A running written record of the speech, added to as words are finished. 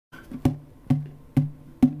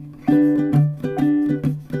Do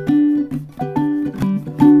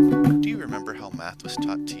you remember how math was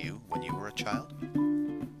taught to you when you were a child?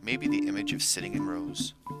 Maybe the image of sitting in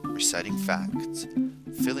rows, reciting facts,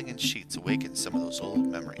 filling in sheets awakens some of those old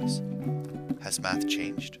memories. Has math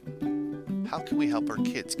changed? How can we help our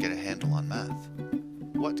kids get a handle on math?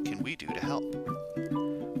 What can we do to help?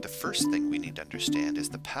 The first thing we need to understand is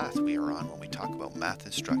the path we are on when we talk about math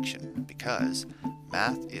instruction, because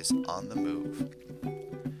math is on the move.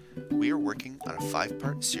 We are working on a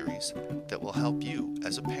 5-part series that will help you,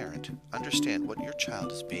 as a parent, understand what your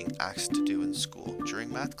child is being asked to do in school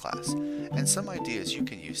during math class, and some ideas you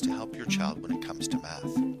can use to help your child when it comes to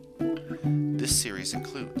math. This series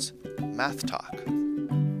includes Math Talk,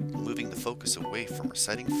 moving the focus away from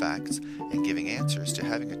reciting facts and giving answers to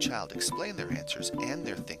having a child explain their answers and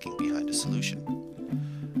their thinking behind a solution.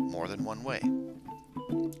 More than one way.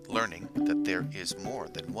 Learning that there is more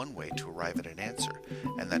than one way to arrive at an answer,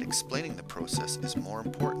 and that explaining the process is more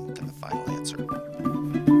important than the final answer.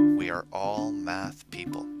 We are all math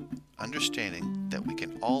people, understanding that we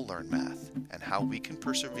can all learn math and how we can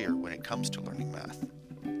persevere when it comes to learning math.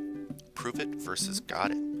 Prove it versus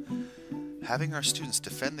got it. Having our students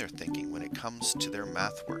defend their thinking when it comes to their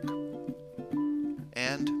math work.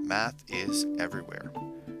 And math is everywhere,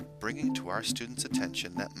 bringing to our students'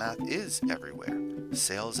 attention that math is everywhere.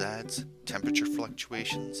 Sales ads, temperature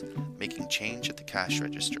fluctuations, making change at the cash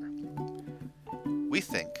register. We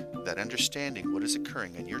think that understanding what is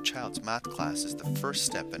occurring in your child's math class is the first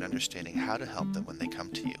step in understanding how to help them when they come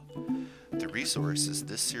to you. The resources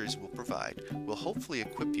this series will provide will hopefully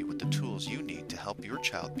equip you with the tools you need to help your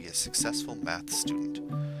child be a successful math student.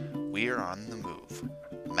 We are on the move.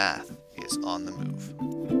 Math is on the move.